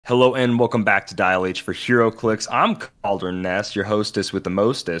Hello and welcome back to Dial H for Heroclix. I'm Kalder and your hostess with the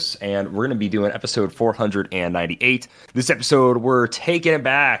mostest, and we're going to be doing episode 498. This episode, we're taking it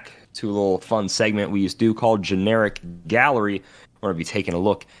back to a little fun segment we used to do called Generic Gallery. We're going to be taking a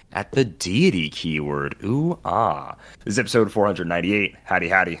look at the Deity keyword. Ooh, ah. This is episode 498.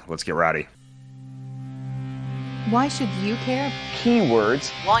 Howdy. Let's get rowdy. Why should you care?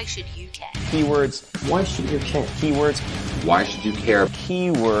 Keywords. Why should you care? Keywords. Why should you care? Keywords. Why should you care?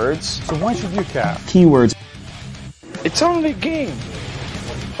 Keywords. So why should you care? Keywords. It's only a game.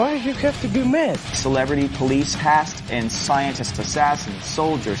 Why do you have to be mad? Celebrity, police, past, and scientist, assassin,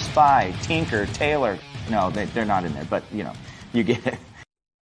 soldier, spy, tinker, tailor. No, they're not in there, but, you get it.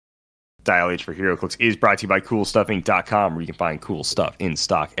 Dial H for Heroclix is brought to you by CoolStuffInc.com, where you can find cool stuff in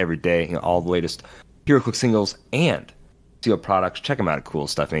stock every day. All the latest Heroclix singles and steel products. Check them out at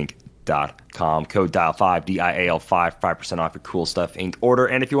CoolStuffInc.com. Code DIAL5, DIAL5, 5% off your Cool Stuff Inc. order.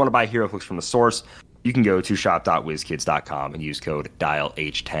 And if you want to buy Heroclix from the source, you can go to shop.whizkids.com and use code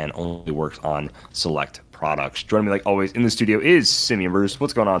DIALH10. Only works on select products. Joining me like always in the studio is Simeon Bruce.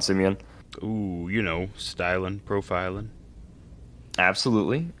 What's going on, Simeon? Ooh, styling, profiling.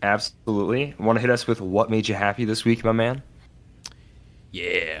 Absolutely. Want to hit us with what made you happy this week, my man?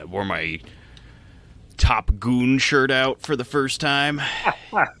 Yeah, wore my Top Goon shirt out for the first time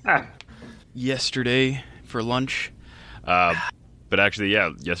yesterday for lunch. But actually,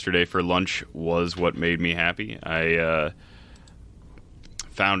 yesterday for lunch was what made me happy. I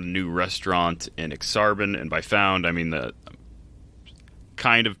found a new restaurant in Exarban, and by found, I mean the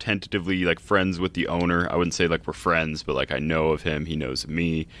kind of tentatively friends with the owner. I wouldn't say we're friends, but I know of him, he knows of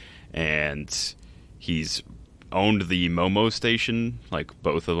me, and he's owned the Momo station,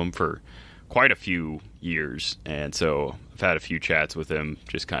 both of them, for quite a few years, and so I've had a few chats with him,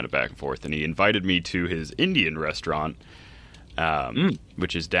 just kind of back and forth, and he invited me to his Indian restaurant,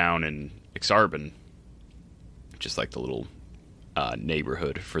 which is down in Exarban, just the little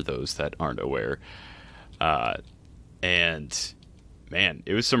neighborhood for those that aren't aware, and man,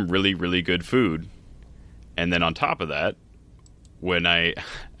 it was some really, really good food. And then on top of that, when I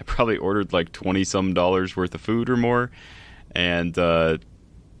probably ordered $20-some worth of food or more, and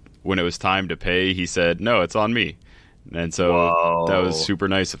when it was time to pay, he said, "No, it's on me." And so That was super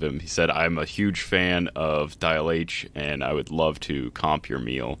nice of him. He said, "I'm a huge fan of Dial H, and I would love to comp your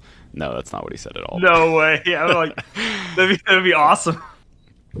meal." No, that's not what he said at all. No way. Yeah, that'd be awesome.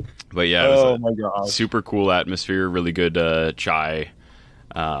 But yeah, it was my gosh, super cool atmosphere, really good chai.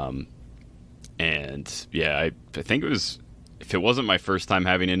 And yeah, I think it was, if it wasn't my first time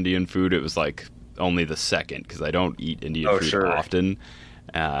having Indian food, it was only the second, because I don't eat Indian food often.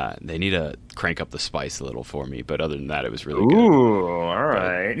 They need to crank up the spice a little for me, but other than that, it was really good. Ooh, all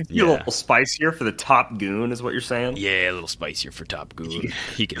right. A little spicier for the Top Goon is what you're saying? Yeah, a little spicier for Top Goon.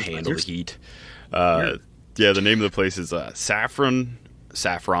 He can handle the heat. The name of the place is Saffron,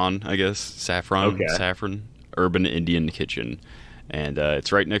 I guess. Saffron Urban Indian Kitchen. And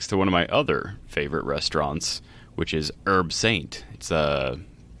it's right next to one of my other favorite restaurants, which is Herb Saint. It's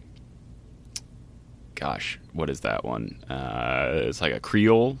what is that one? It's a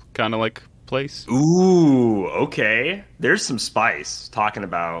Creole kind of place. Ooh, okay. There's some spice. Talking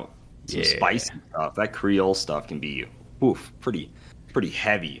about some spicy stuff. That Creole stuff can be pretty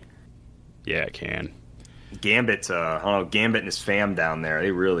heavy. Yeah, it can. Gambit, Gambit and his fam down there,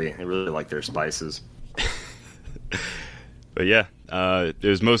 they really like their spices. But yeah, it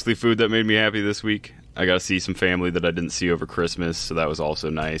was mostly food that made me happy this week. I got to see some family that I didn't see over Christmas, so that was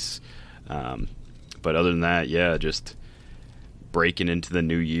also nice. But other than that, just breaking into the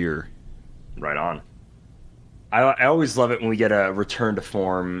new year. Right on. I always love it when we get a return to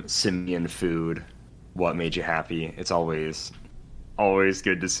form Simeon food. What made you happy? It's always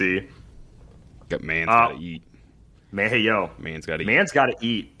good to see. Got man's gotta eat. Man's gotta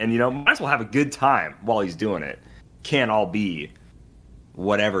eat. And might as well have a good time while he's doing it. Can't all be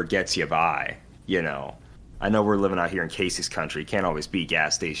whatever gets you by, I know we're living out here in Casey's country. Can't always be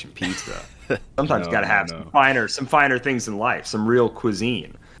gas station pizza. Sometimes you gotta have some finer things in life, some real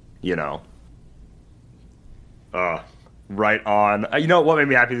cuisine, Right on. What made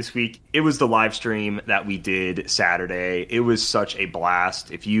me happy this week? It was the live stream that we did Saturday. It was such a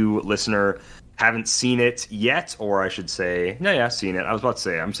blast. If you, listener, haven't seen it yet, or I should say, seen it. I was about to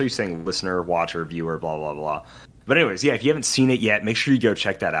say, I'm so used to saying listener, watcher, viewer, blah, blah, blah. But anyways, if you haven't seen it yet, make sure you go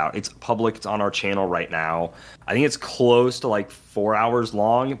check that out. It's public. It's on our channel right now. I think it's close to 4 hours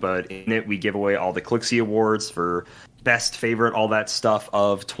long, but in it we give away all the Clixie awards for best favorite, all that stuff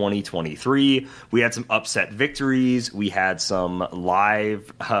of 2023. We had some upset victories. We had some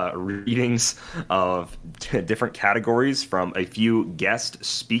live readings of different categories from a few guest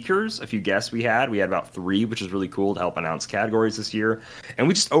speakers, a few guests we had. We had about 3, which is really cool to help announce categories this year. And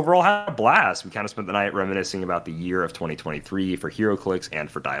we just overall had a blast. We kind of spent the night reminiscing about the year of 2023 for Heroclix and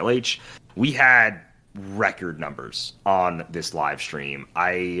for Dial H. We had record numbers on this live stream.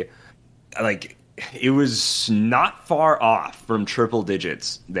 It was not far off from triple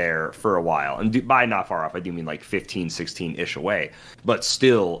digits there for a while. And by not far off, I do mean like 15, 16-ish away. But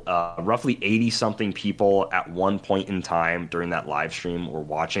still, roughly 80-something people at one point in time during that live stream were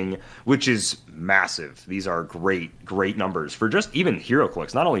watching, which is massive. These are great, great numbers for just even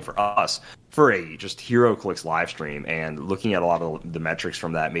HeroClix, not only for us, for a just HeroClix live stream. And looking at a lot of the metrics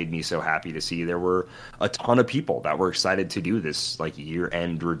from that made me so happy to see there were a ton of people that were excited to do this like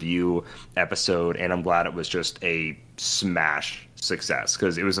year-end review episode. And I'm glad it was just a smash success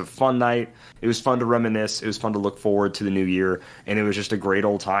because it was a fun night. It was fun to reminisce. It was fun to look forward to the new year. And it was just a great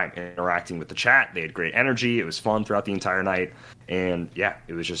old time interacting with the chat. They had great energy. It was fun throughout the entire night. And yeah,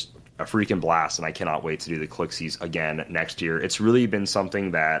 it was just a freaking blast. And I cannot wait to do the Clixies again next year. It's really been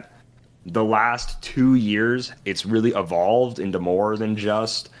something that the last 2 years, it's really evolved into more than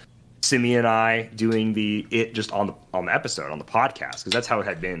just Simeon and I doing just on the episode, on the podcast, because that's how it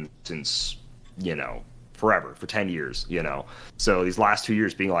had been since, forever, for 10 years, So these last 2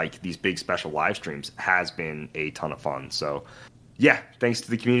 years being like these big special live streams has been a ton of fun. So yeah, thanks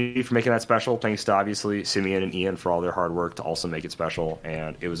to the community for making that special. Thanks to obviously Simeon and Ian for all their hard work to also make it special.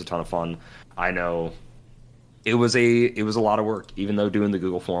 And it was a ton of fun. I know it was a lot of work, even though doing the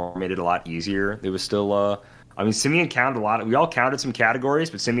Google form made it a lot easier. It was still, Simeon counted a lot. We all counted some categories,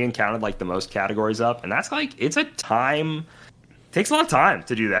 but Simeon counted like the most categories up. And that's like, it takes a lot of time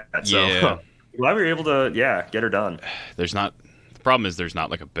to do that. So Yeah. glad we were able to, get her done. The problem is there's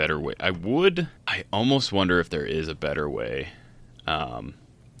not like a better way. I almost wonder if there is a better way.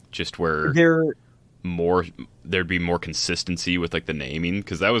 Just where there'd be more consistency with like the naming,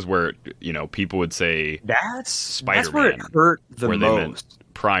 because that was where people would say that's Spider-Man, where it hurt the where most. They meant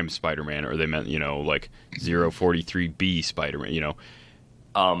Prime Spider-Man, or they meant like 043B Spider-Man.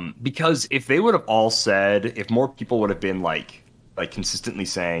 Because if they would have all said, if more people would have been like consistently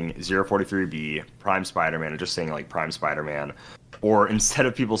saying 043B Prime Spider-Man, or just saying like Prime Spider-Man, or instead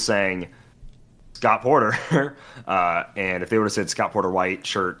of people saying Scott Porter, and if they would have said Scott Porter white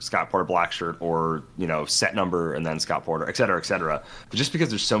shirt, Scott Porter black shirt, or set number and then Scott Porter, et cetera, but just because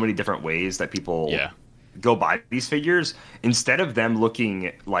there's so many different ways that people go by these figures, instead of them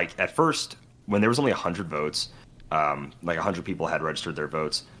looking like at first when there was only 100 votes, like 100 people had registered their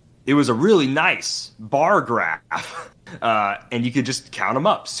votes, it was a really nice bar graph, and you could just count them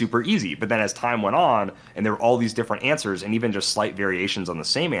up super easy. But then as time went on, and there were all these different answers, and even just slight variations on the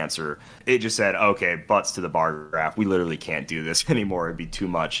same answer, it just said, okay, butts to the bar graph. We literally can't do this anymore. It'd be too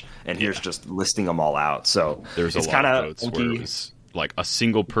much. And here's just listing them all out. So there's a lot of votes where it was like a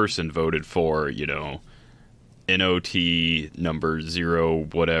single person voted for, NOT number 0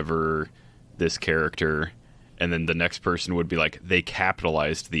 whatever, this character. And then the next person would be like, they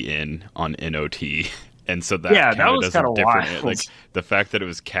capitalized the N on NOT. And so that was kind of wild. Like the fact that it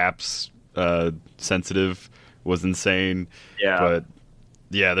was caps sensitive was insane. Yeah. But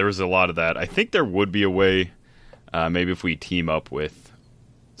yeah, there was a lot of that. I think there would be a way, maybe if we team up with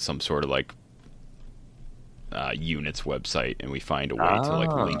some sort of like units website and we find a way to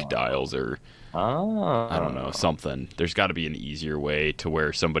like link dials or I don't know, something. There's got to be an easier way to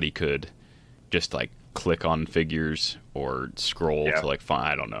where somebody could just like click on figures or scroll to like find,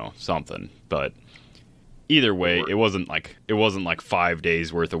 I don't know, something. But either way, it wasn't like 5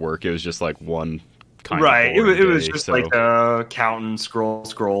 days worth of work. It was just like one kind right. of It was just like counting,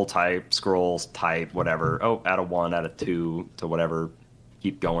 scroll, type, whatever. Oh, add a 1, add a 2 to whatever.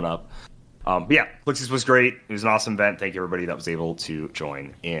 Keep going up. But yeah, Clixies was great. It was an awesome event. Thank you everybody that was able to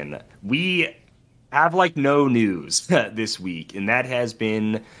join in. We have like no news this week, and that has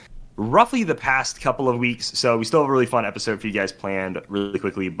been roughly the past couple of weeks. So we still have a really fun episode for you guys planned really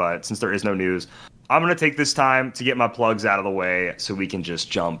quickly, but since there is no news, I'm going to take this time to get my plugs out of the way so we can just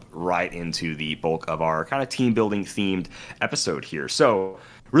jump right into the bulk of our kind of team building themed episode here. So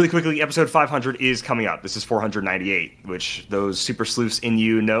really quickly, episode 500 is coming up. This is 498, which those super sleuths in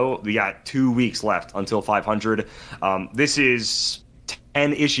you know, we got 2 weeks left until 500. This is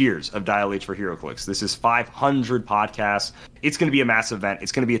 10-ish years of Dial H for HeroClix. This is 500 podcasts. It's going to be a massive event.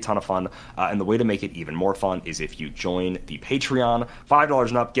 It's going to be a ton of fun. And the way to make it even more fun is if you join the Patreon. $5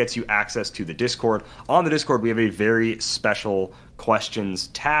 and up gets you access to the Discord. On the Discord, we have a very special questions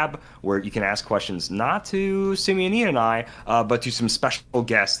tab where you can ask questions not to Simeon, Ian, and I, but to some special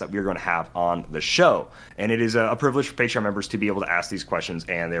guests that we're going to have on the show. And it is a privilege for Patreon members to be able to ask these questions,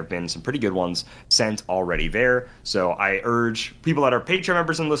 and there have been some pretty good ones sent already there. So I urge people that are Patreon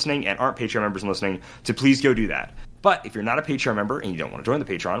members and listening and aren't Patreon members and listening to please go do that. But if you're not a Patreon member and you don't want to join the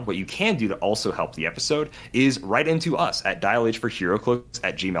Patreon, what you can do to also help the episode is write into us at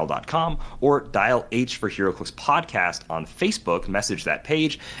dialhforheroclix@gmail.com or Dial H for HeroClix podcast on Facebook. Message that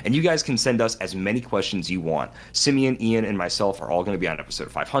page, and you guys can send us as many questions you want. Simeon, Ian, and myself are all going to be on episode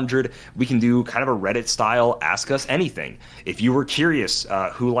 500. We can do kind of a Reddit style Ask Us Anything. If you were curious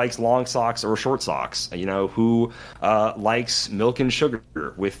who likes long socks or short socks, who likes milk and sugar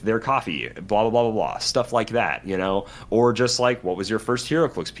with their coffee, blah, blah, blah, blah, blah, stuff like that, or just like, what was your first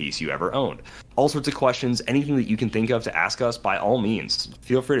HeroClix piece you ever owned? All sorts of questions, anything that you can think of to ask us, by all means,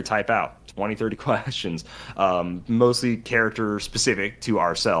 feel free to type out 20, 30 questions, mostly character specific to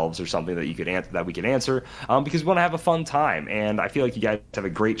ourselves or something that you could that we could answer, because we want to have a fun time. And I feel like you guys have a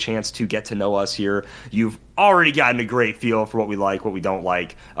great chance to get to know us here. You've already gotten a great feel for what we like, what we don't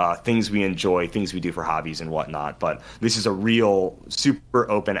like, things we enjoy, things we do for hobbies and whatnot. But this is a real super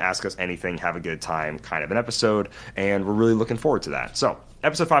open, ask us anything, have a good time kind of an episode, and we're really looking forward to that. So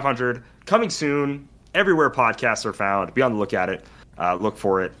episode 500 coming soon, everywhere podcasts are found. Be on the look at it. Look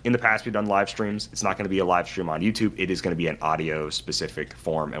for it. In the past, we've done live streams. It's not going to be a live stream on YouTube. It is going to be an audio-specific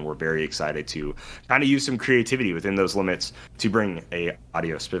form, and we're very excited to kind of use some creativity within those limits to bring a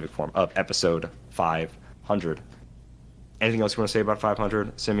audio-specific form of episode 500. Anything else you want to say about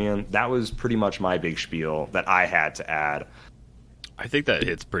 500, Simeon? That was pretty much my big spiel that I had to add. I think that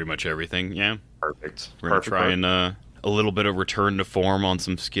hits pretty much everything, yeah. Perfect. We're going to try and a little bit of return to form on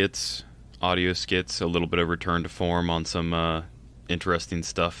some skits, audio skits, a little bit of return to form on some interesting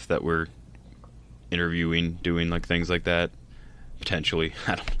stuff that we're interviewing, doing like things like that. Potentially.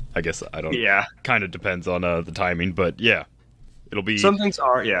 I guess I don't. Yeah. Kind of depends on the timing, but yeah. It'll be. Some things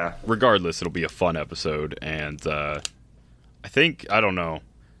are, yeah. Regardless, it'll be a fun episode, and I don't know.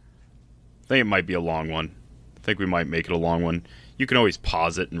 I think it might be a long one. I think we might make it a long one. You can always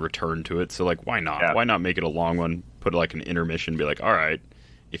pause it and return to it, so like, why not? Yeah. Why not make it a long one? Put like an intermission, be like, all right,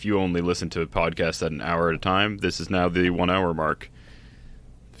 if you only listen to a podcast at an hour at a time, this is now the 1 hour mark.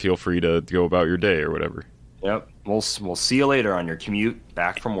 Feel free to go about your day or whatever. Yep. We'll see you later on your commute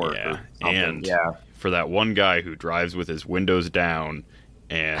back from work. Yeah. And for that one guy who drives with his windows down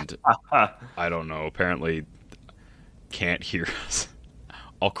and I don't know, apparently can't hear us,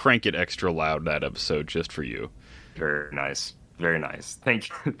 I'll crank it extra loud that episode just for you. Very nice. Very nice. Thank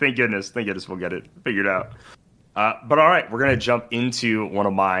goodness. Thank goodness we'll get it figured out. But all right, we're going to jump into one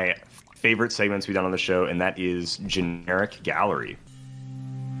of my favorite segments we've done on the show, and that is Generic Gallery.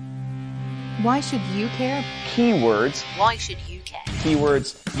 Why should you care? Keywords. Why should you care?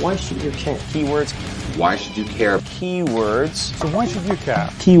 Keywords. Why should you care? Keywords. Why should you care? Keywords. So why should you care?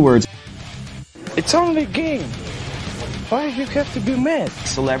 Keywords. It's only a game. Why do you have to be mad?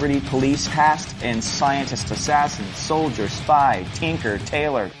 Celebrity, police, past, and scientist, assassin, soldier, spy, tinker,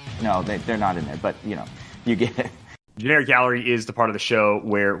 tailor. No, they're not in there, but, you get it. Generic Gallery is the part of the show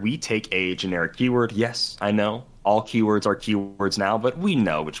where we take a generic keyword. Yes, I know. All keywords are keywords now, but we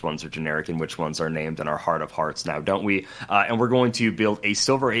know which ones are generic and which ones are named in our heart of hearts now, don't we? And we're going to build a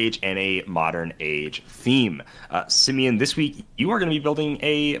Silver Age and a Modern Age theme. Simeon, this week you are going to be building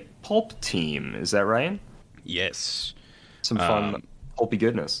a pulp team. Is that right? Yes. Some fun pulpy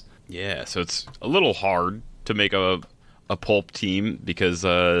goodness. Yeah, so it's a little hard to make a pulp team because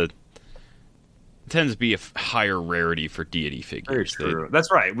it tends to be a higher rarity for Deity figures. Very true.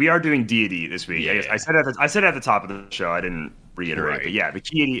 That's right. We are doing Deity this week. Yeah. I said at the top of the show. I didn't reiterate, right. But yeah,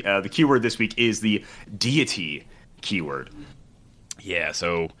 the keyword this week is the Deity keyword. Yeah.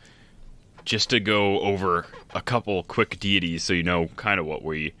 So just to go over a couple quick deities, so you know kind of what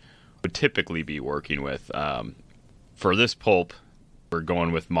we would typically be working with. For this pulp, we're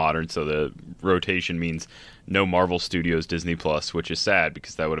going with modern, so the rotation means no Marvel Studios Disney Plus, which is sad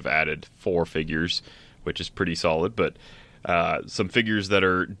because that would have added 4 figures, which is pretty solid. But some figures that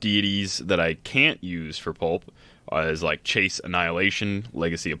are deities that I can't use for pulp is like Chase Annihilation,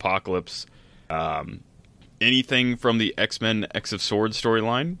 Legacy Apocalypse, anything from the X-Men X of Swords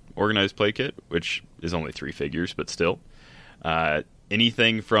storyline, Organized Play Kit, which is only 3 figures, but still.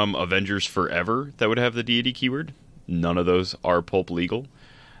 Anything from Avengers Forever that would have the deity keyword. None of those are pulp legal.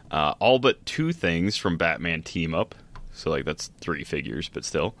 All but 2 things from Batman Team Up So, like, that's 3 figures, but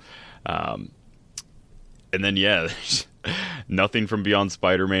still. And then, yeah, nothing from Beyond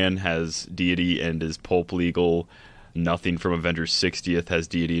Spider-Man has Deity and is pulp legal. Nothing from Avengers 60th has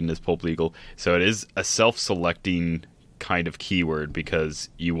Deity and is pulp legal. So it is a self-selecting kind of keyword because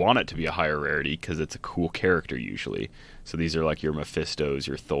you want it to be a higher rarity because it's a cool character usually. So these are like your Mephistos,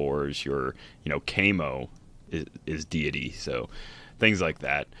 your Thors, your, Kamo is Deity. So things like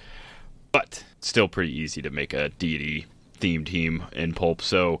that. But still pretty easy to make a Deity themed team in pulp.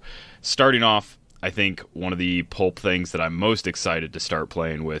 So starting off, I think one of the pulp things that I'm most excited to start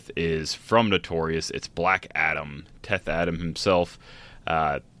playing with is from Notorious. It's Black Adam, Teth Adam himself.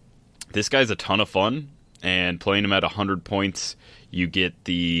 This guy's a ton of fun, and playing him at 100 points, you get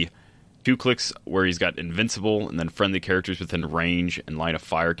the 2 clicks where he's got Invincible, and then friendly characters within range and line of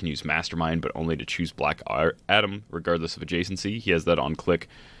fire can use Mastermind, but only to choose Black Adam, regardless of adjacency. He has that on click.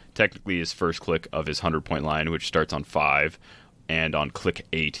 Technically his first click of his 100-point line, which starts on 5. And on click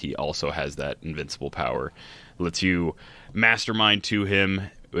 8, he also has that invincible power. Lets you Mastermind to him,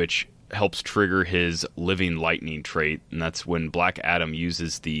 which helps trigger his Living Lightning trait. And that's when Black Adam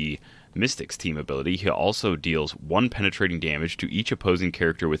uses the Mystics team ability. He also deals 1 penetrating damage to each opposing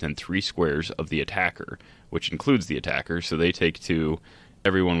character within 3 squares of the attacker, which includes the attacker. So they take 2.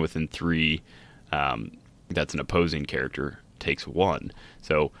 Everyone within 3 that's an opposing character takes 1.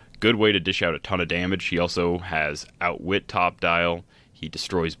 So good way to dish out a ton of damage. He also has Outwit top dial. He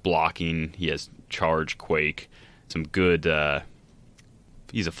destroys blocking. He has Charge, Quake. Some good...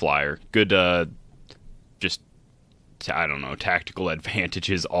 he's a flyer. Good, tactical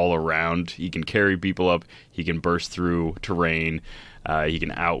advantages all around. He can carry people up. He can burst through terrain. He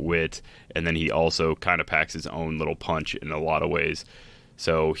can outwit. And then he also kind of packs his own little punch in a lot of ways.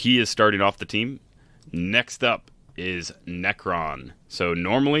 So he is starting off the team. Next up is Necron. So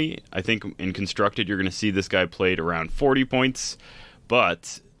normally, I think in Constructed, you're going to see this guy played around 40 points,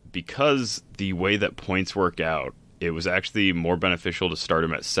 but because the way that points work out, it was actually more beneficial to start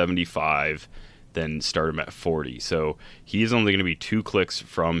him at 75 than start him at 40. So he's only going to be 2 clicks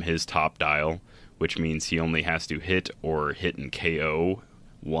from his top dial, which means he only has to hit or hit and KO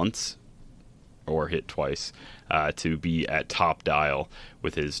once or hit twice to be at top dial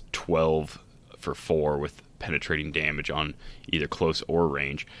with his 12 for 4 with penetrating damage on either close or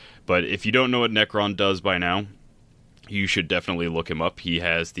range. But if you don't know what Necron does by now, you should definitely look him up. He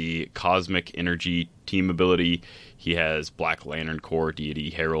has the Cosmic Energy team ability. He has Black Lantern Core, Deity,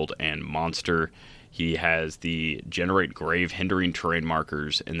 Herald, and Monster. He has the Generate Grave Hindering Terrain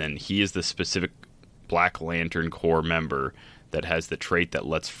Markers, and then he is the specific Black Lantern Core member that has the trait that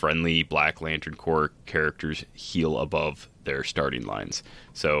lets friendly Black Lantern Core characters heal above their starting lines.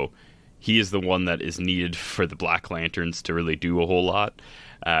 So he is the one that is needed for the Black Lanterns to really do a whole lot.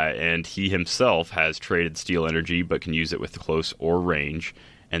 And he himself has traded Steel Energy, but can use it with close or range.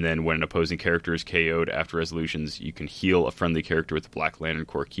 And then when an opposing character is KO'd after resolutions, you can heal a friendly character with the Black Lantern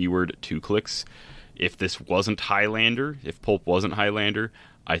Core keyword 2 clicks. If this wasn't Highlander, if Pulp wasn't Highlander,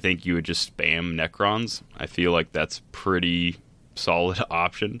 I think you would just spam Necrons. I feel like that's pretty solid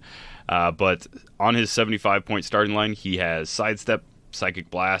option. But on his 75-point starting line, he has Sidestep, Psychic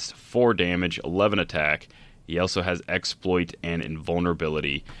Blast, 4 damage, 11 attack. He also has Exploit and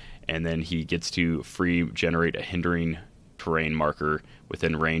Invulnerability. And then he gets to free generate a hindering terrain marker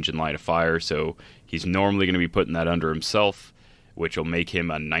within range and line of fire. So he's normally going to be putting that under himself, which will make him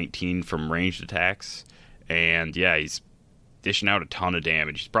a 19 from ranged attacks. And yeah, he's dishing out a ton of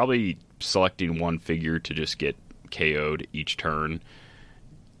damage. He's probably selecting one figure to just get KO'd each turn.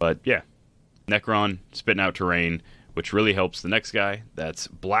 But yeah, Necron spitting out terrain, which really helps the next guy. That's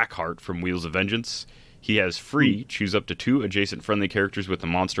Blackheart from Wheels of Vengeance. He has free, choose up to 2 adjacent friendly characters with a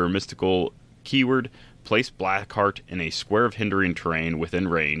monster or mystical keyword, place Blackheart in a square of hindering terrain within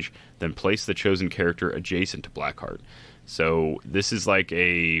range, then place the chosen character adjacent to Blackheart. So this is like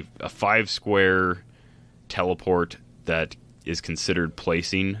a 5-square teleport that is considered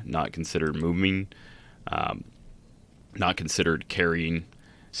placing, not considered moving, not considered carrying.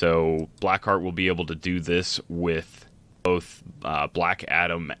 So Blackheart will be able to do this with both Black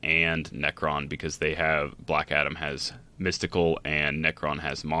Adam and Necron, because they have Black Adam has mystical and Necron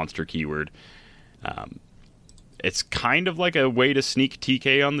has monster keyword. It's kind of like a way to sneak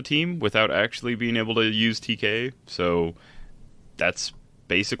TK on the team without actually being able to use TK. So that's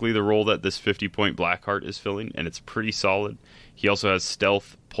basically the role that this 50-point Blackheart is filling, and it's pretty solid. He also has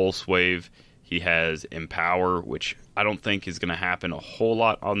Stealth, Pulse Wave. He has Empower, which I don't think is going to happen a whole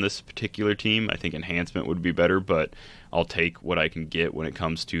lot on this particular team. I think Enhancement would be better, but I'll take what I can get when it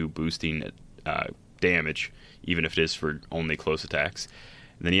comes to boosting damage, even if it is for only close attacks.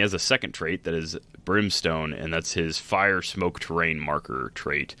 And then he has a second trait that is Brimstone, and that's his Fire Smoke Terrain marker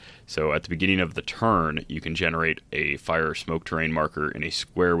trait. So at the beginning of the turn, you can generate a Fire Smoke Terrain marker in a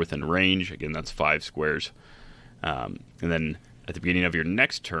square within range. Again, that's 5 squares. And then at the beginning of your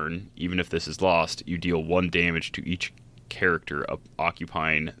next turn, even if this is lost, you deal 1 damage to each character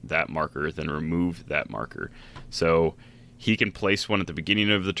occupying that marker, then remove that marker. So he can place one at the beginning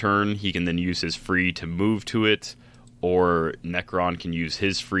of the turn. He can then use his free to move to it, or Necron can use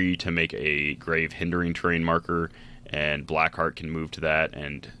his free to make a Grave Hindering Terrain marker, and Blackheart can move to that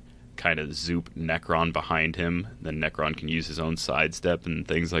and kind of zoop Necron behind him. Then Necron can use his own sidestep and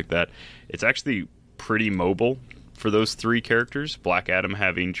things like that. It's actually pretty mobile for those 3 characters. Black Adam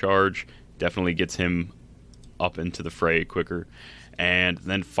having charge definitely gets him up into the fray quicker. And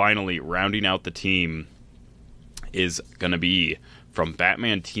then finally, rounding out the team is going to be from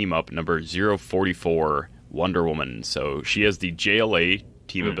Batman Team Up number 044, Wonder Woman. So she has the JLA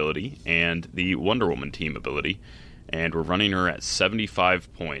team ability and the Wonder Woman team ability, and we're running her at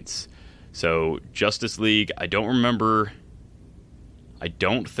 75 points. So Justice League, I don't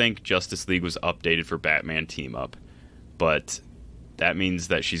think Justice League was updated for Batman Team Up, but that means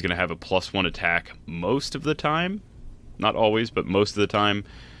that she's going to have a +1 attack most of the time. Not always, but most of the time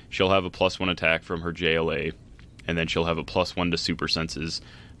she'll have a +1 attack from her JLA, and then she'll have a +1 to super senses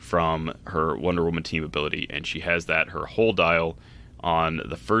from her Wonder Woman team ability, and she has that her whole dial on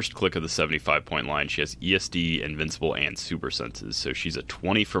the first click of the 75-point line. She has ESD, Invincible, and super senses, so she's a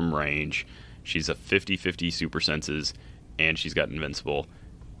 20 from range, she's a 50-50 super senses, and she's got Invincible.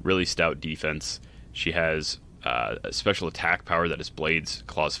 Really stout defense. She has a special attack power that is Blades,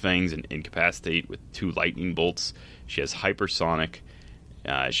 Claws, Fangs, and Incapacitate with 2 lightning bolts. She has Hypersonic.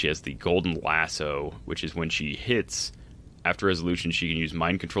 She has the Golden Lasso, which is when she hits, after resolution, she can use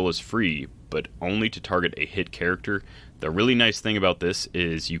Mind Control as free, but only to target a hit character. The really nice thing about this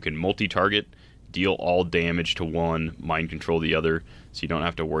is you can multi-target, deal all damage to one, Mind Control the other, so you don't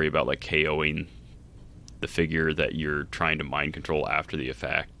have to worry about like KOing the figure that you're trying to Mind Control after the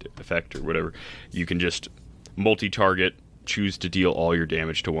effect or whatever. You can just multi-target, choose to deal all your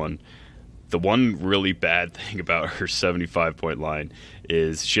damage to one. The one really bad thing about her 75-point line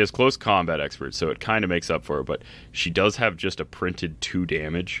is she has close combat expert, so it kind of makes up for it, but she does have just a printed 2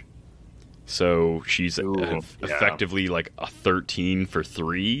 damage. So she's effectively like a 13 for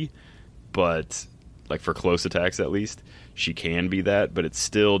 3, but like for close attacks at least, she can be that, but it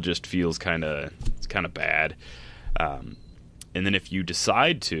still just feels kind of bad. And then if you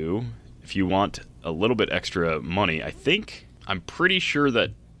decide to, if you want a little bit extra money, I'm pretty sure that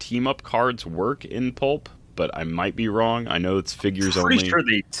team up cards work in Pulp, but I might be wrong. I know it's figures only.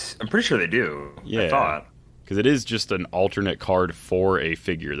 I'm pretty sure they do. Yeah, I thought, because it is just an alternate card for a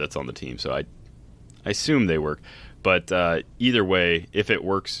figure that's on the team, so I assume they work. But either way, if it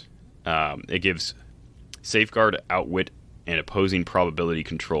works, it gives Safeguard, Outwit, and Opposing Probability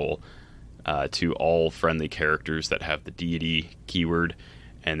Control to all friendly characters that have the Deity keyword,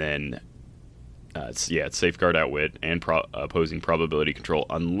 and then it's Safeguard, Outwit, and Opposing Probability Control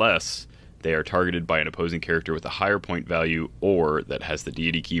unless they are targeted by an opposing character with a higher point value or that has the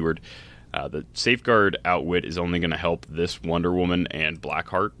Deity keyword. The Safeguard, Outwit is only going to help this Wonder Woman and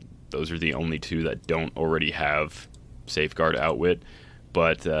Blackheart. Those are the only 2 that don't already have Safeguard, Outwit.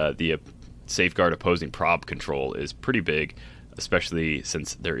 But the Safeguard, Opposing Prob Control is pretty big, especially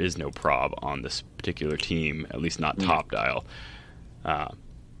since there is no prob on this particular team, at least not top dial.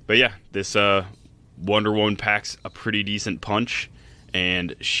 But yeah, this Wonder Woman packs a pretty decent punch,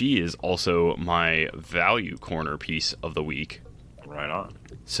 and she is also my value corner piece of the week. right on.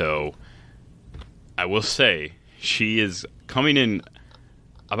 So I will say she is coming in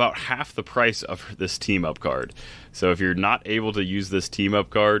about half the price of this team up card. So if you're not able to use this team up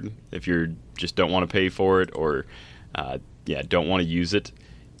card, if you just don't want to pay for it or don't want to use it,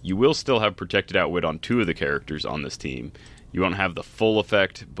 you will still have protected outwit on 2 of the characters on this team. You won't have the full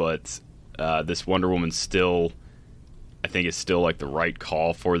effect, but this Wonder Woman still, I think, is still like the right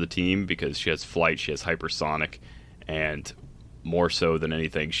call for the team because she has flight, she has hypersonic, and more so than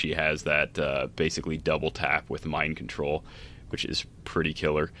anything, she has that basically double tap with mind control, which is pretty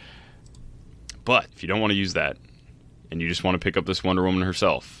killer. But if you don't want to use that, and you just want to pick up this Wonder Woman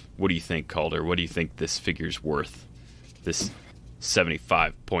herself, what do you think, Calder? What do you think this figure's worth? This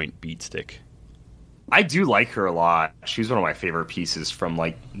 75-point beat stick. I do like her a lot. She's one of my favorite pieces from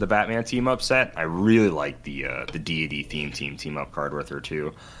like the Batman team up set. I really like the Deity team up card with her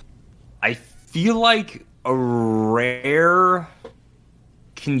too. I feel like a rare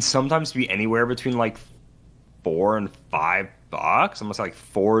can sometimes be anywhere between like $4 and $5. Almost like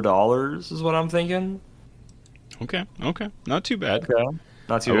 $4 is what I'm thinking. Okay, not too bad. Okay.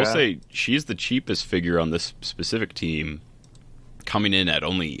 Not too I will bad. say she's the cheapest figure on this specific team, coming in at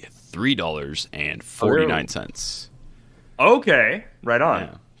only $3.49. Okay, right on.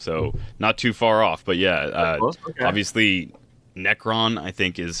 Yeah, so not too far off, but yeah, Okay. obviously Necron I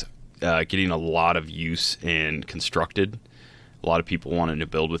think is getting a lot of use in Constructed. A lot of people wanting to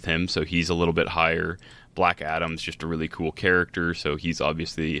build with him, so he's a little bit higher. Black Adam's just a really cool character, so he's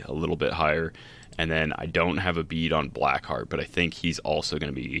obviously a little bit higher. And then I don't have a bead on Blackheart, but I think he's also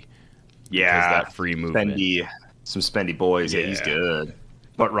going to be that free movement. Some spendy boys. Yeah, he's good.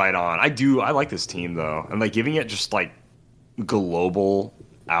 But right on. I like this team though, and like giving it just like global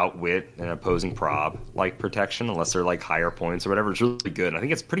outwit and opposing prob like protection, unless they're like higher points or whatever. It's really good. And I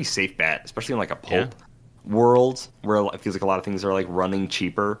think it's a pretty safe bet, especially in like a pulp world where it feels like a lot of things are like running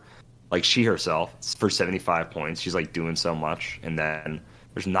cheaper. Like she herself for 75 points, she's like doing so much, and then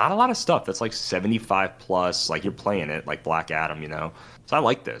there's not a lot of stuff that's like 75 plus. Like you're playing it like Black Adam, you know. So I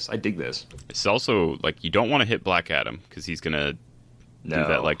like this. I dig this. It's also like you don't want to hit Black Adam because he's gonna do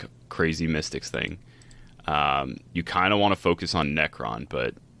that like crazy Mystics thing. You kind of want to focus on Necron,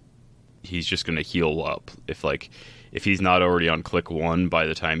 but he's just gonna heal up. If he's not already on click 1 by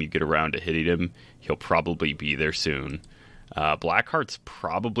the time you get around to hitting him, he'll probably be there soon. Blackheart's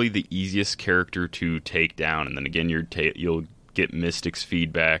probably the easiest character to take down, and then again you'll get Mystics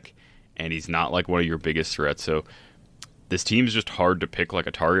feedback, and he's not like one of your biggest threats. So this team's just hard to pick like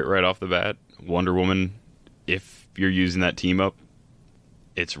a target right off the bat. Wonder Woman, if you're using that team up,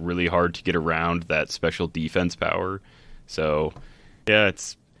 it's really hard to get around that special defense power. So yeah,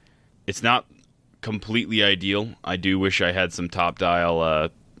 it's not completely ideal. I do wish I had some top dial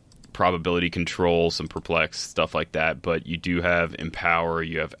probability control, some perplex, stuff like that, but you do have Empower,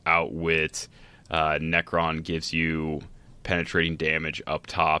 you have Outwit, Necron gives you penetrating damage up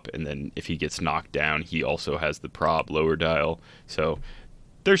top, and then if he gets knocked down, he also has the prob lower dial. So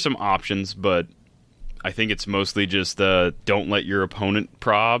there's some options, but I think it's mostly just don't let your opponent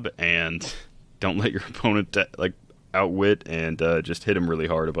prob, and don't let your opponent outwit, and just hit him really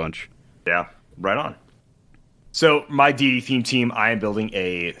hard a bunch. Yeah, right on. So my Deity theme team, I am building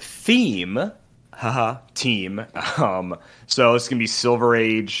a theme team. So it's gonna be Silver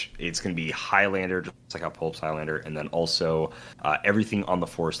Age. It's gonna be Highlander, just like how Pulp's Highlander, and then also everything on the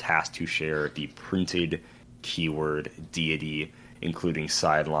Forest has to share the printed keyword Deity, including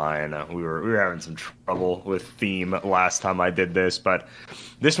Sideline. We were having some trouble with theme last time I did this, but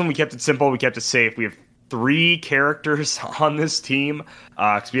this one we kept it simple. We kept it safe. We have 3 characters on this team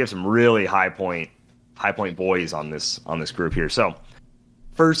because we have some really high point boys on this group here. So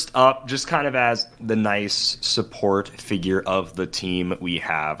first up, just kind of as the nice support figure of the team, we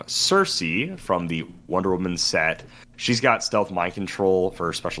have Cersei from the Wonder Woman set. She's got stealth mind control for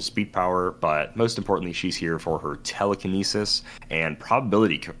her special speed power, but most importantly, she's here for her telekinesis and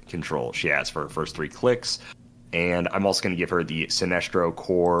probability control she has for her first 3 clicks. And I'm also going to give her the Sinestro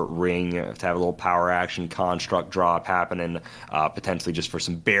Core Ring to have a little power action construct drop happening, potentially just for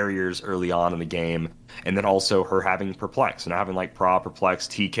some barriers early on in the game. And then also her having Perplex. And having like Perplex,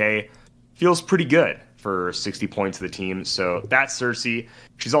 TK feels pretty good for 60 points of the team. So that's Cersei.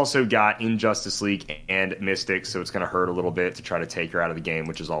 She's also got Injustice League and Mystic, so it's going to hurt a little bit to try to take her out of the game,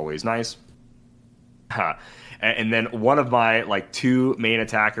 which is always nice. And then one of my 2 main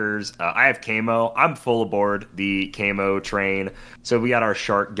attackers, I have Camo. I'm full aboard the Camo train. So we got our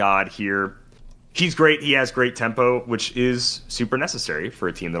Shark God here. He's great. He has great tempo, which is super necessary for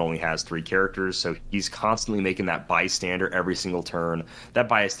a team that only has 3 characters. So he's constantly making that bystander every single turn. That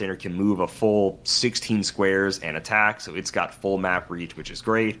bystander can move a full 16 squares and attack, so it's got full map reach, which is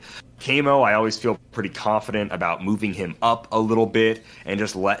great. Camo, I always feel pretty confident about moving him up a little bit and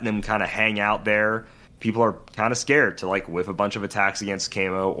just letting him kind of hang out there. People are kind of scared to whiff a bunch of attacks against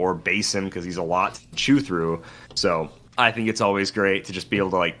Camo or base him because he's a lot to chew through. So I think it's always great to just be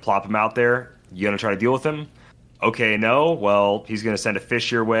able to plop him out there. You gonna try to deal with him? Okay, no. Well, he's gonna send a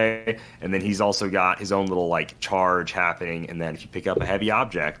fish your way, and then he's also got his own little charge happening. And then if you pick up a heavy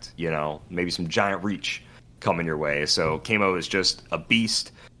object, maybe some giant reach coming your way. So Camo is just a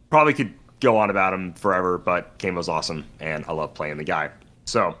beast. Probably could go on about him forever, but Camo's awesome, and I love playing the guy.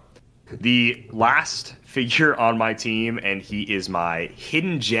 So the last figure on my team, and he is my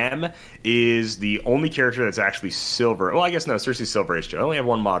hidden gem, is the only character that's actually silver. Well, I guess no, Cersei's Silver Age too. I only have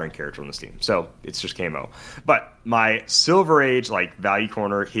one modern character on this team, so it's just Camo. But my Silver Age, value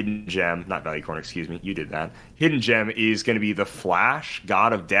corner, hidden gem, not value corner, excuse me, you did that. Hidden gem is going to be the Flash,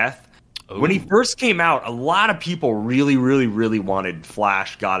 God of Death. Ooh. When he first came out, a lot of people really, really, really wanted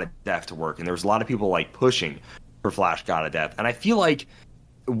Flash, God of Death to work, and there was a lot of people pushing for Flash, God of Death. And I feel like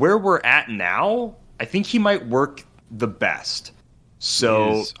where we're at now, I think he might work the best.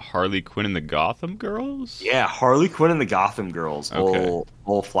 So Is Harley Quinn and the Gotham Girls? yeah, Harley Quinn and the Gotham Girls. Okay.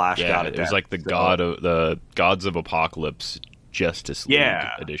 Old Flash Yeah, got it was like the Gods of Apocalypse Justice League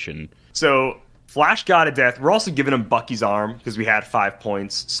edition. So Flash God of Death. We're also giving him Bucky's arm because we had 5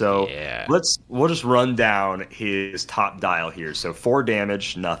 points. So Yeah. we'll just run down his top dial here. So 4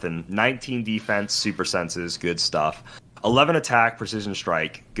 damage, nothing. 19 defense, super senses, good stuff. 11 attack, precision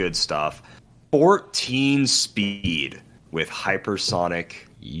strike, good stuff. 14 speed with hypersonic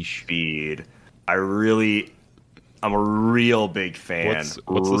speed. I'm a real big fan. What's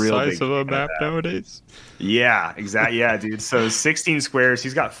the size of a map nowadays? Yeah, exactly. Yeah, dude. So 16 squares.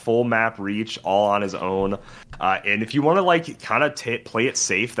 He's got full map reach, all on his own. And if you want to like kind of play it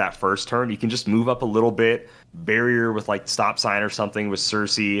safe that first turn, you can just move up a little bit, barrier with like stop sign or something with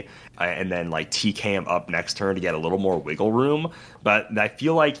Cersei, and then like TK him up next turn to get a little more wiggle room. But I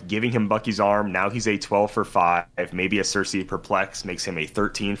feel like giving him Bucky's arm, now he's a 12 for 5. Maybe a Cersei perplex makes him a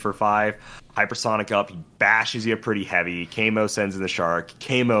 13 for 5. Hypersonic up, he bashes you pretty heavy. Kamo sends in the shark.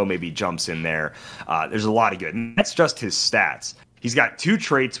 Kamo maybe jumps in there. There's a lot of good. And that's just his stats. He's got 2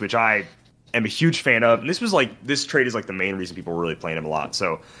 traits, which I am a huge fan of. And this trait is like the main reason people were really playing him a lot.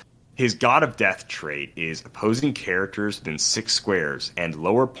 So his God of Death trait is opposing characters within 6 squares and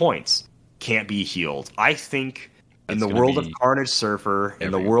lower points can't be healed. I think in the world of Carnage Surfer,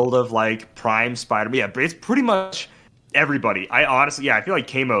 in the world of like Prime Spider-Man, yeah, but it's pretty much everybody. I honestly, I feel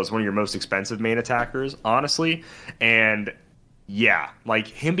like Kamo is one of your most expensive main attackers, honestly. And yeah, like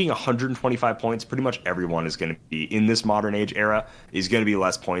him being 125 points, pretty much everyone is going to be in this modern age era is going to be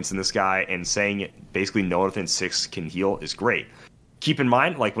less points than this guy. And saying basically no one within 6 can heal is great. Keep in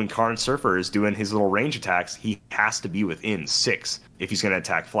mind, like when Carnage Surfer is doing his little range attacks, he has to be within 6 if he's going to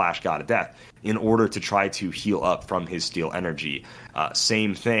attack Flash God of Death in order to try to heal up from his steel energy.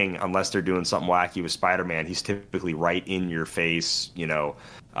 Same thing, unless they're doing something wacky with Spider-Man, he's typically right in your face,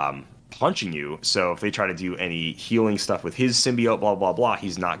 punching you. So if they try to do any healing stuff with his symbiote, blah, blah, blah,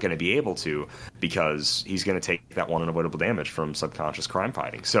 he's not going to be able to because he's going to take that one unavoidable damage from subconscious crime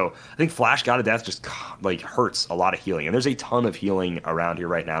fighting. So I think Flash God of Death just like hurts a lot of healing. And there's a ton of healing around here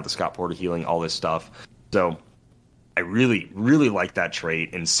right now. The Scott Porter healing, all this stuff. So I really, really like that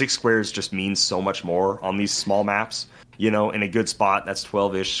trait. And 6 squares just means so much more on these small maps. In a good spot, that's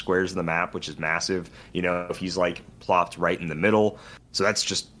 12-ish squares of the map, which is massive. If he's like plopped right in the middle. So that's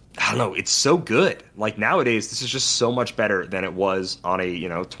just, I don't know, it's so good. Like nowadays, this is just so much better than it was on a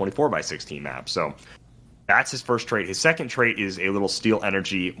 24/16 map. So that's his first trait. His second trait is a little steel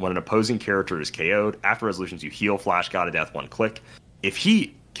energy. When an opposing character is KO'd, after resolutions, you heal Flash God of Death 1 click. If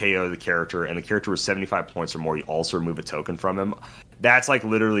he KO the character and the character was 75 points or more, you also remove a token from him. That's like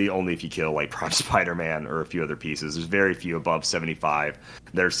literally only if you kill like Prime Spider-Man or a few other pieces. There's very few above 75.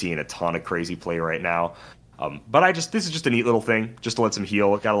 They're seeing a ton of crazy play right now. But this is just a neat little thing, just to let some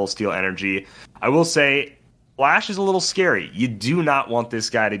heal. Got a little steel energy. I will say, Flash is a little scary. You do not want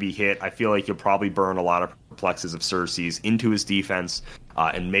this guy to be hit. I feel like you'll probably burn a lot of perplexes of Cersei's into his defense,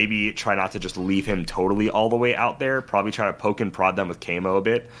 and maybe try not to just leave him totally all the way out there. Probably try to poke and prod them with Kamo a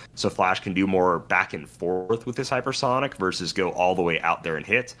bit, so Flash can do more back and forth with his hypersonic versus go all the way out there and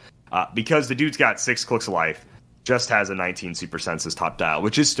hit. Because the dude's got 6 clicks of life. Just has a 19 super senses top dial,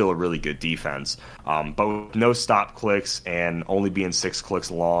 which is still a really good defense. But with no stop clicks and only being 6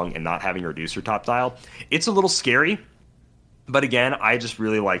 clicks long and not having a reducer top dial, it's a little scary. But again, I just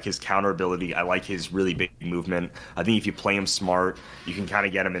really like his counter ability. I like his really big movement. I think if you play him smart, you can kind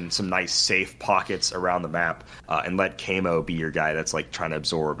of get him in some nice safe pockets around the map and let Kamo be your guy that's like trying to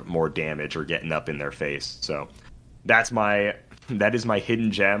absorb more damage or getting up in their face. So that is my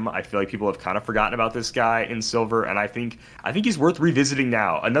hidden gem. I feel like people have kind of forgotten about this guy in Silver, and I think he's worth revisiting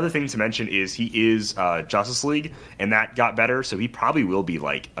now. Another thing to mention is he is Justice League, and that got better, so he probably will be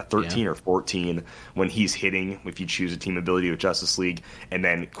like a 13 or 14 when he's hitting, if you choose a team ability with Justice League. And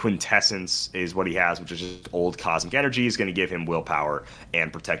then Quintessence is what he has, which is just old cosmic energy, is going to give him willpower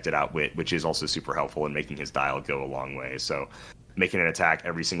and protected outwit, which is also super helpful in making his dial go a long way. So making an attack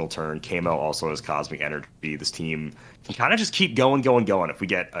every single turn. Kamo also has cosmic energy. This team can kind of just keep going if we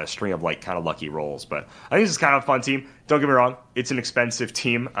get a string of like kind of lucky rolls. But I think this is kind of a fun team. Don't get me wrong, it's an expensive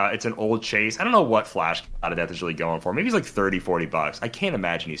team. It's an old chase. I don't know what Flash out of Death is really going for. Maybe he's like $30-$40. I can't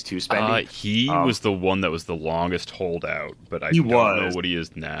imagine he's too spendy. He was the one that was the longest holdout, but I don't know what he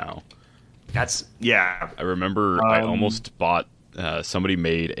is now. Yeah. I remember I almost bought. Somebody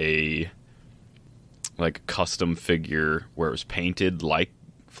made a like custom figure where it was painted like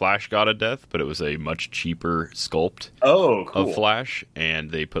Flash God of Death, but it was a much cheaper sculpt cool. of Flash,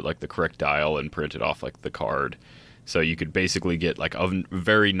 and they put like the correct dial and printed off like the card. So you could basically get like a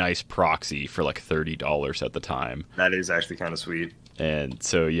very nice proxy for like $30 at the time. That is actually kind of sweet. And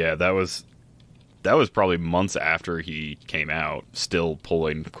so yeah, that was probably months after he came out, still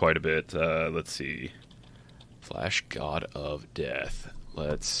pulling quite a bit. Let's see. Flash God of Death.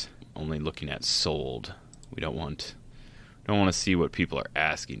 Let's only looking at sold. We don't want to see what people are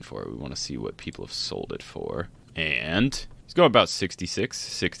asking for. We want to see what people have sold it for. And he's going about 66,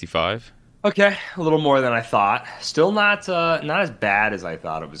 65. Okay, a little more than I thought. Still not as bad as I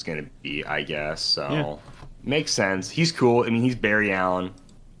thought it was going to be, I guess. So Yeah. Makes sense. He's cool. I mean, he's Barry Allen,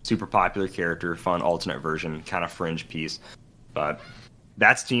 super popular character, fun alternate version, kind of fringe piece. But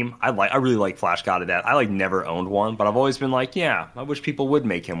that's team. I really like Flash God of Death. I never owned one, but I've always been like, yeah, I wish people would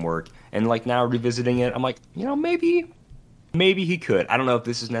make him work. And now revisiting it, I'm like, maybe he could. I don't know if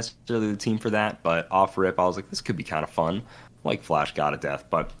this is necessarily the team for that, but off rip, I was like, this could be kind of fun. I like Flash God of Death,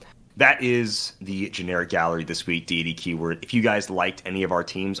 but that is the generic gallery this week, Deity keyword. If you guys liked any of our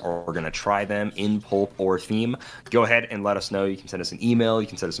teams or are going to try them in pulp or theme, go ahead and let us know. You can send us an email. You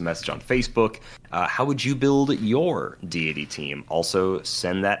can send us a message on Facebook. How would you build your Deity team? Also,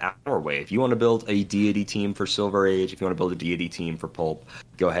 send that our way. If you want to build a Deity team for Silver Age, if you want to build a Deity team for pulp,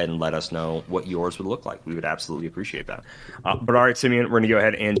 go ahead and let us know what yours would look like. We would absolutely appreciate that. But all right, Simeon, we're going to go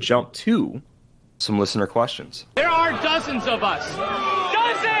ahead and jump to some listener questions. There are dozens of us.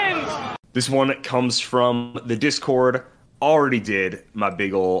 Dozens! This one comes from the Discord. Already did my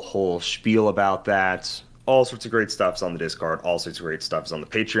big ol' whole spiel about that. All sorts of great stuff's on the Discord. All sorts of great stuff's on the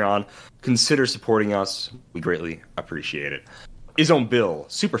Patreon. Consider supporting us. We greatly appreciate it. Izone Bill,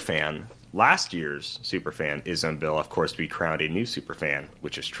 superfan. Last year's superfan, Izone Bill. Of course, we crowned a new superfan,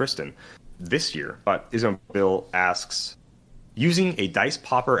 which is Tristan, this year. But Izone Bill asks, using a dice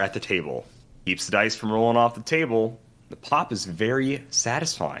popper at the table keeps the dice from rolling off the table. The pop is very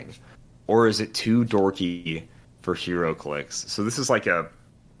satisfying. Or is it too dorky for Heroclix? So this is like a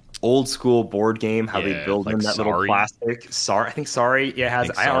old school board game, how they build in that little plastic. I think Sorry has.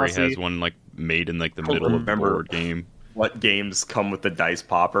 I honestly has one made in the middle of the board game. What games come with the dice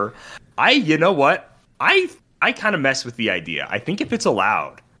popper? You know what? I kind of mess with the idea. I think if it's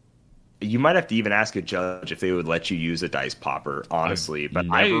allowed, you might have to even ask a judge if they would let you use a dice popper, honestly. I've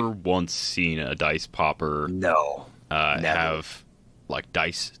never once seen a dice popper have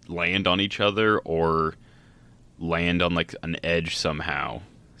dice land on each other or land on an edge somehow.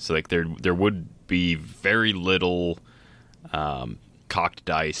 So there would be very little cocked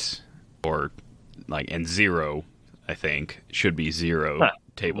dice or and zero, I think, should be zero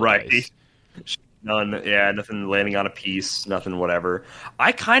table dice. None, nothing landing on a piece, nothing whatever.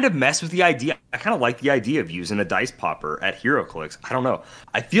 I kind of mess with the idea. I kind of like the idea of using a dice popper at Heroclix. I don't know.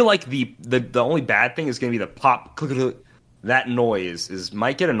 I feel like the only bad thing is going to be the pop, click. That noise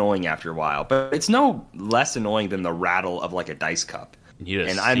might get annoying after a while, but it's no less annoying than the rattle of a dice cup.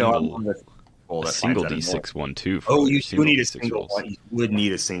 I know a single D6 one too. Oh, you do need a single one. You would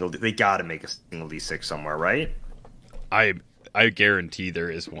need a single. They got to make a single D6 somewhere, right? I guarantee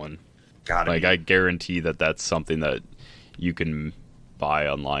there is one. I guarantee that's something that you can buy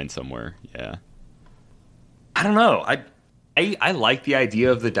online somewhere. Yeah. I don't know. I like the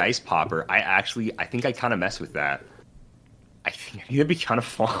idea of the dice popper. I think I kind of mess with that. I think it'd be kind of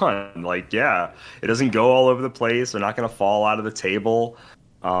fun. It doesn't go all over the place. They're not going to fall out of the table.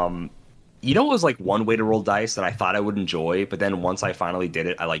 It was one way to roll dice that I thought I would enjoy, but then once I finally did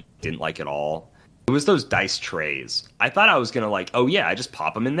it, I didn't like it all. It was those dice trays. I thought I was going to I just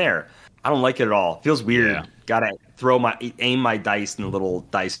pop them in there. I don't like it at all. Feels weird. Yeah. Gotta aim my dice in the little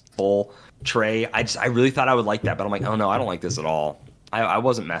dice bowl tray. I really thought I would like that, but I'm like, oh no, I don't like this at all. I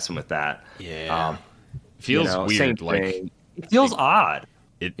wasn't messing with that. Yeah. Feels weird. It feels odd.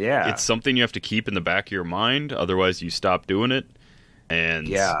 It's something you have to keep in the back of your mind, otherwise you stop doing it. And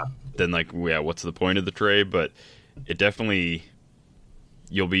then what's the point of the tray? But it definitely,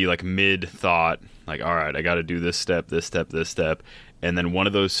 you'll be mid thought, all right, I got to do this step, and then one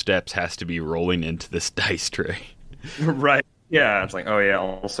of those steps has to be rolling into this dice tray. Right. Yeah. It's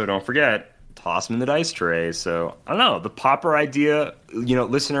also don't forget, toss them in the dice tray. So I don't know, the popper idea,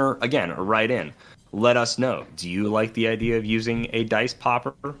 listener, again, write in. Let us know. Do you like the idea of using a dice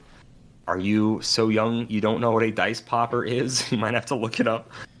popper? Are you so young you don't know what a dice popper is? You might have to look it up.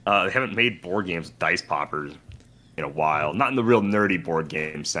 They haven't made board games with dice poppers in a while. Not in the real nerdy board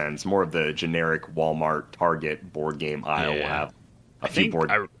game sense. More of the generic Walmart, Target board game aisle will have a few board.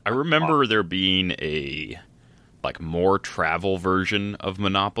 I remember there being a more travel version of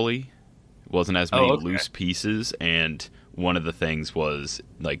Monopoly. It wasn't as many loose pieces, and one of the things was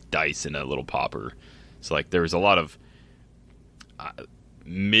dice in a little popper. So there was a lot of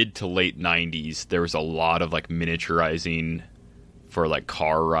mid to late 90s, there was a lot of like miniaturizing for like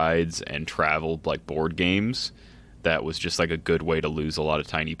car rides and travel like board games. That was just like a good way to lose a lot of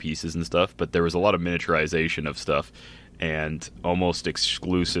tiny pieces and stuff. But there was a lot of miniaturization of stuff, and almost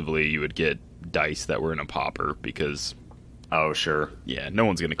exclusively you would get dice that were in a popper because, oh sure, yeah, no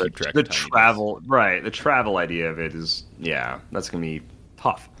one's gonna keep track. The of tiny travel, dice. right? The travel idea of it is, yeah, that's gonna be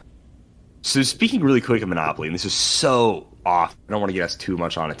tough. So speaking really quick of Monopoly, and this is so off, I don't want to get us too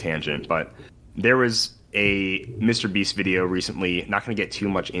much on a tangent, but there was a Mr. Beast video recently, not going to get too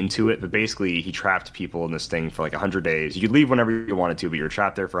much into it, but basically he trapped people in this thing for like 100 days. You could leave whenever you wanted to, but you're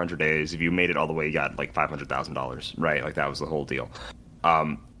trapped there for 100 days. If you made it all the way, you got like $500,000, right? Like that was the whole deal.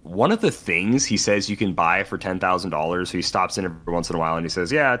 One of the things he says you can buy for $10,000, so he stops in every once in a while and he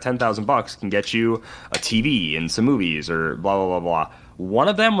says, yeah, $10,000 can get you a TV and some movies or blah, blah, blah, blah. One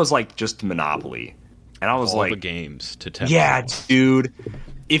of them was like just Monopoly. And I was all like, the games to 10. Yeah, dude.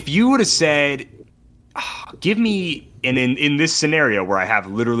 If you would have said, give me, and in this scenario where I have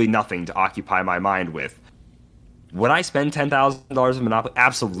literally nothing to occupy my mind with, would I spend $10,000 in Monopoly?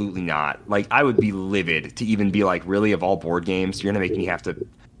 Absolutely not. Like, I would be livid to even be like, really, of all board games, you're going to make me have to,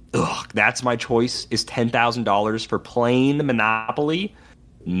 that's my choice, is $10,000 for plain Monopoly?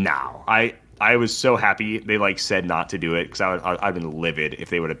 No. I was so happy they like said not to do it because I'd been livid if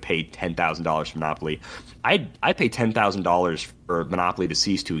they would have paid $10,000 for Monopoly. I'd pay $10,000 for Monopoly to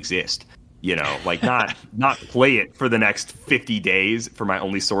cease to exist. You know, like not play it for the next 50 days for my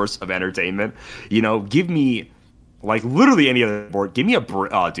only source of entertainment. You know, give me like literally any other board. Give me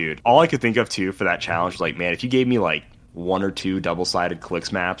oh, dude. All I could think of too for that challenge was like, man, if you gave me like 1 or 2 double-sided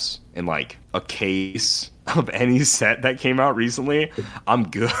Clix maps and like a case of any set that came out recently, I'm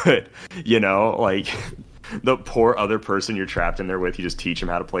good. You know, like the poor other person you're trapped in there with, you just teach them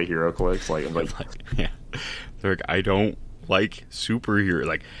how to play Heroclix. Like, I'm like, yeah, they're like, I don't like superhero.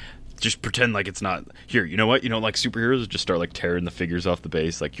 Like, just pretend like it's not here. You know what? You don't like superheroes? Just start like tearing the figures off the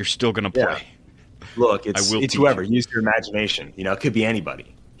base. Like, you're still gonna play. Yeah. Look, it's whoever. Use your imagination. You know, it could be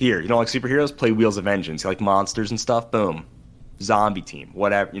anybody. Here, you don't like superheroes? Play Wheels of Vengeance. You like monsters and stuff? Boom. Zombie team.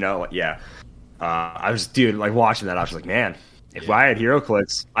 Whatever. You know, yeah. I was, dude, like watching that, I was like, man, if I had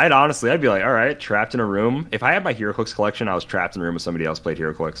Heroclix, I'd be like, all right, trapped in a room. If I had my Heroclix collection, I was trapped in a room with somebody else played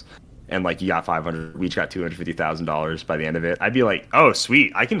Heroclix, and like you got 500, we each got $250,000 by the end of it. I'd be like, oh,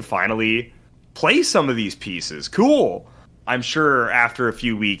 sweet, I can finally play some of these pieces. Cool. I'm sure after a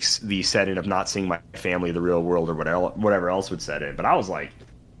few weeks, the setting of not seeing my family in the real world or whatever else would set in. But I was like,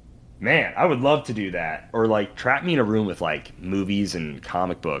 man, I would love to do that. Or like trap me in a room with like movies and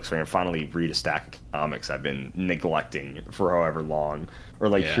comic books where I can finally read a stack of comics I've been neglecting for however long. Or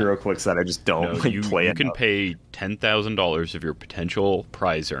like Heroclix that I just don't play. You can pay $10,000 of your potential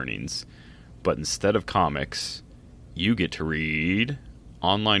prize earnings, but instead of comics, you get to read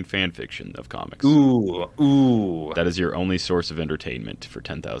online fan fiction of comics. Ooh. That is your only source of entertainment for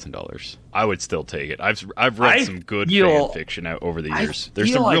 $10,000. I would still take it. I've read some good fan fiction out over the years.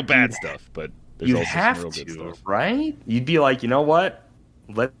 There's some real bad stuff, but there's also some real good stuff. Right? You'd be like, you know what?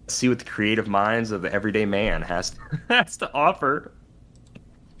 Let's see what the creative minds of the everyday man has to offer.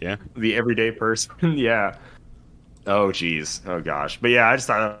 Yeah. The everyday person. Yeah. Oh, geez. Oh, gosh. But yeah, I just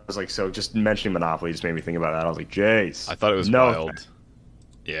thought it was like, so just mentioning Monopoly just made me think about that. I was like, jace. I thought it was wild.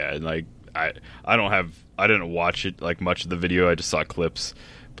 Yeah, and like I didn't watch it like much of the video. I just saw clips,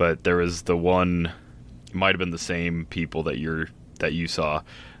 but there was the one, it might have been the same people that you saw.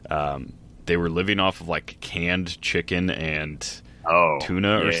 They were living off of like canned chicken and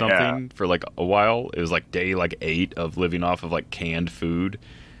tuna or something for like a while. It was like day 8 of living off of like canned food,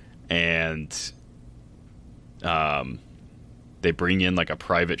 and they bring in like a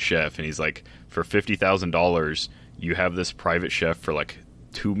private chef, and he's like, for $50,000, you have this private chef for like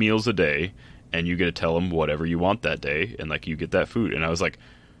 2 meals a day, and you get to tell him whatever you want that day, and like you get that food. And I was like,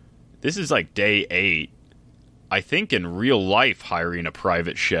 this is like day 8. I think in real life, hiring a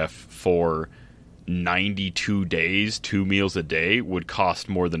private chef for 92 days, 2 meals a day, would cost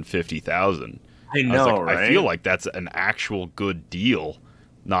more than $50,000. I know, right? I feel like that's an actual good deal.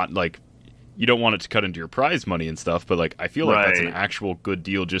 Not like, you don't want it to cut into your prize money and stuff, but like I feel like that's an actual good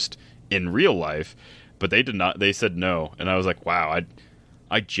deal just in real life. But they did not. They said no, and I was like, wow,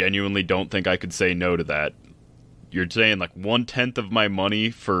 I genuinely don't think I could say no to that. You're saying like 1/10 of my money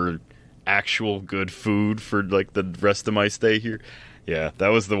for actual good food for like the rest of my stay here. Yeah, that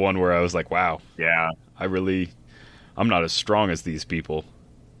was the one where I was like, wow. Yeah. I'm not as strong as these people.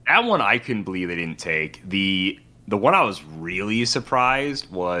 That one I couldn't believe they didn't take. The one I was really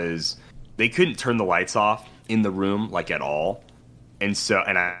surprised was they couldn't turn the lights off in the room like at all. And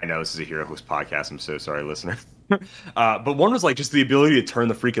I know this is a Heroclix podcast. I'm so sorry, listener. But one was like just the ability to turn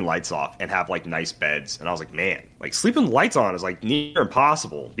the freaking lights off and have like nice beds. And I was like, man, like sleeping with lights on is like near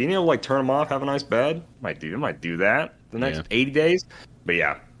impossible. Being able to like turn them off, have a nice bed, might do that the next 80 days. But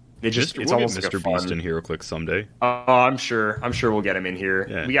yeah, it's we'll almost get like Mr. a fun. Beast and Heroclix someday. I'm sure we'll get him in here.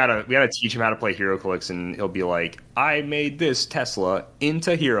 Yeah. We gotta teach him how to play Heroclix, and he'll be like, I made this Tesla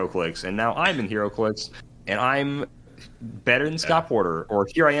into Heroclix, and now I'm in Heroclix, and I'm better than Scott Porter. Or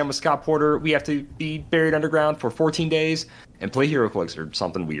here I am with Scott Porter. We have to be buried underground for 14 days and play Heroclix or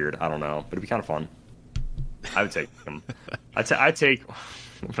something weird. I don't know, but it'd be kind of fun. I would take him. Would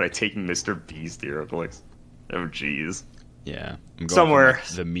I take Mr. Beast Heroclix? Oh jeez. Yeah, I'm going somewhere from,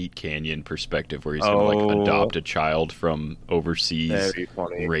 like, the Meat Canyon perspective, where he's gonna like adopt a child from overseas,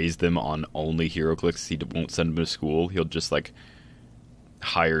 raise them on only Heroclix. He won't send them to school. He'll just like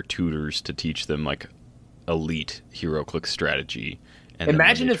hire tutors to teach them like elite Heroclix strategy. And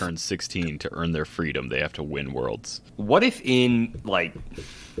imagine then when if they turn 16 to earn their freedom, they have to win worlds. What if in like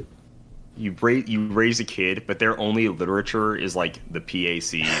you raise a kid, but their only literature is like the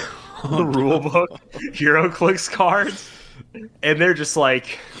PAC, the rule book, Heroclix cards? And they're just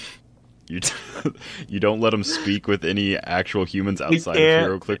like, you don't let them speak with any actual humans outside of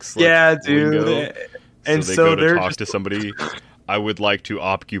Heroclix. Like, yeah, dude. Lingo. And so they go to talk just to somebody. I would like to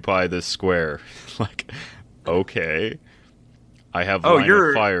occupy this square. Like, okay, I have line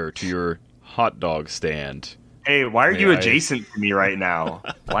of fire to your hot dog stand. Hey, why are you adjacent to me right now?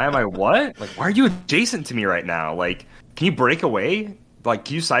 Why am I what? Like, why are you adjacent to me right now? Like, can you break away? Like,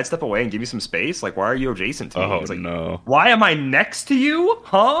 can you sidestep away and give me some space? Like, why are you adjacent to me? Oh, like, no. Why am I next to you?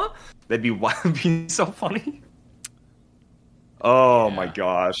 Huh? That'd be so funny. Oh, my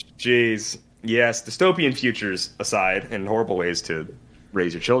gosh. Jeez. Yes, dystopian futures aside, and horrible ways to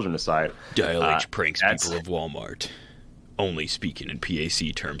raise your children aside. Dial H pranks people of Walmart. Only speaking in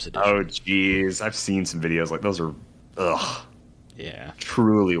PAC terms edition. Oh, jeez. I've seen some videos like those are, ugh. Yeah.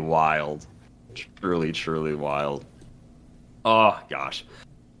 Truly wild. Truly wild. Oh, gosh.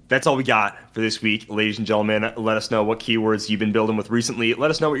 That's all we got for this week, ladies and gentlemen. Let us know what keywords you've been building with recently. Let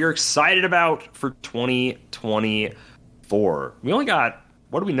us know what you're excited about for 2024. We only got,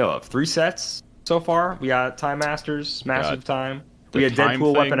 what do we know of? 3 sets so far? We got Time Masters, Massive Time. We got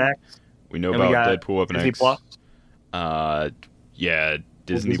Deadpool Weapon X. We know about Deadpool Weapon Disney X. Plus. Yeah,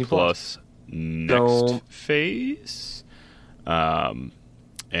 Disney Plus next phase.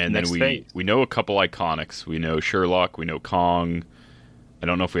 And then we know a couple iconics. We know Sherlock. We know Kong. I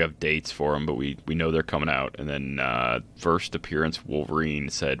don't know if we have dates for them, but we know they're coming out. And then first appearance Wolverine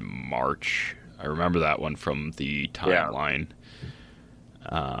said March. I remember that one from the timeline.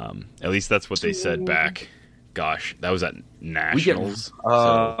 Yeah. At least that's what they said back. Gosh, that was at Nationals.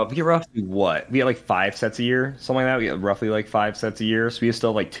 We get roughly what? We get like 5 sets a year, something like that. We get roughly like 5 sets a year. So we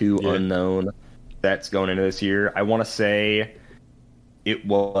still have like 2 unknown sets going into this year. I want to say it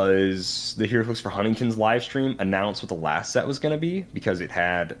was the Heroclix for Huntington's live stream announced what the last set was going to be because it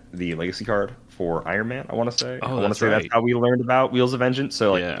had the legacy card for Iron Man, I want to say. That's how we learned about Wheels of Vengeance.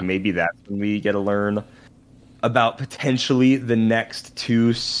 So like maybe that's when we get to learn about potentially the next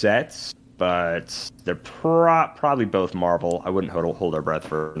 2 sets. But they're probably both Marvel. I wouldn't hold our breath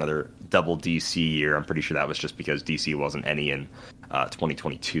for another double DC year. I'm pretty sure that was just because DC wasn't any in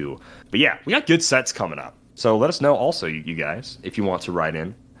 2022. But yeah, we got good sets coming up. So let us know also, you guys, if you want to write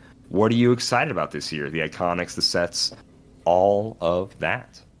in. What are you excited about this year? The iconics, the sets, all of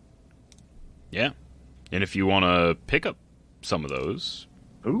that. Yeah. And if you want to pick up some of those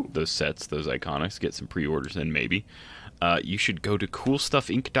sets, those iconics, get some pre-orders in maybe, you should go to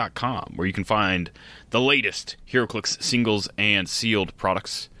CoolStuffInc.com, where you can find the latest Heroclix singles and sealed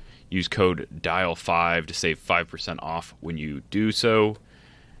products. Use code DIAL5 to save 5% off when you do so.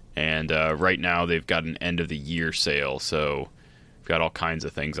 And right now they've got an end-of-the-year sale, so we've got all kinds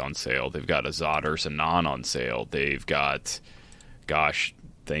of things on sale. They've got a Zod Ursa Non on sale. They've got,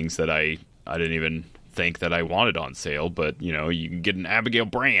 things that I didn't even think that I wanted on sale, but, you know, you can get an Abigail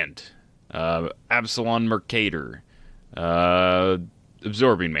Brand, Absalon Mercator,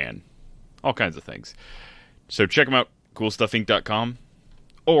 Absorbing Man, all kinds of things. So check them out, CoolStuffInc.com.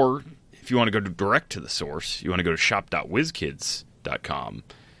 Or if you want to go direct to the source, you want to go to shop.wizkids.com.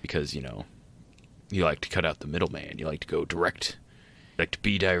 Because, you know, you like to cut out the middleman. You like to go direct. You like to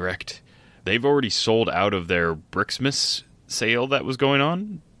be direct. They've already sold out of their Bricksmas sale that was going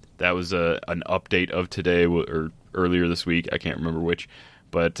on. That was an update of today or earlier this week. I can't remember which.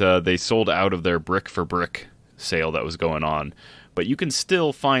 But they sold out of their brick for brick sale that was going on. But you can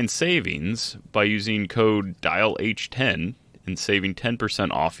still find savings by using code DIALH10 and saving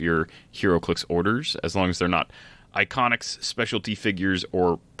 10% off your Heroclix orders, as long as they're not Iconics, specialty figures,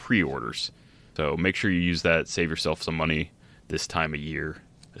 or pre-orders. So make sure you use that. Save yourself some money this time of year,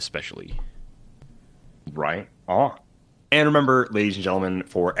 especially. Right on. And remember, ladies and gentlemen,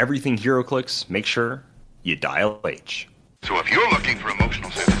 for everything Heroclix, make sure you dial H. So if you're looking for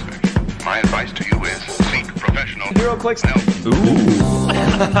emotional satisfaction, my advice to you is seek professional Heroclix. help.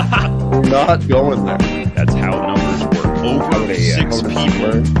 We're not going there. That's how numbers work. Over 6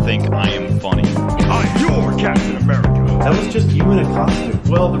 people think I am funny. I'm your Captain America. That was just you in a costume.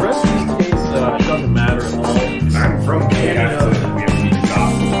 Well, the rest of this case doesn't matter at all. I'm from Canada. We have to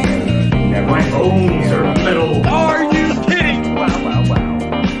stop. My bones are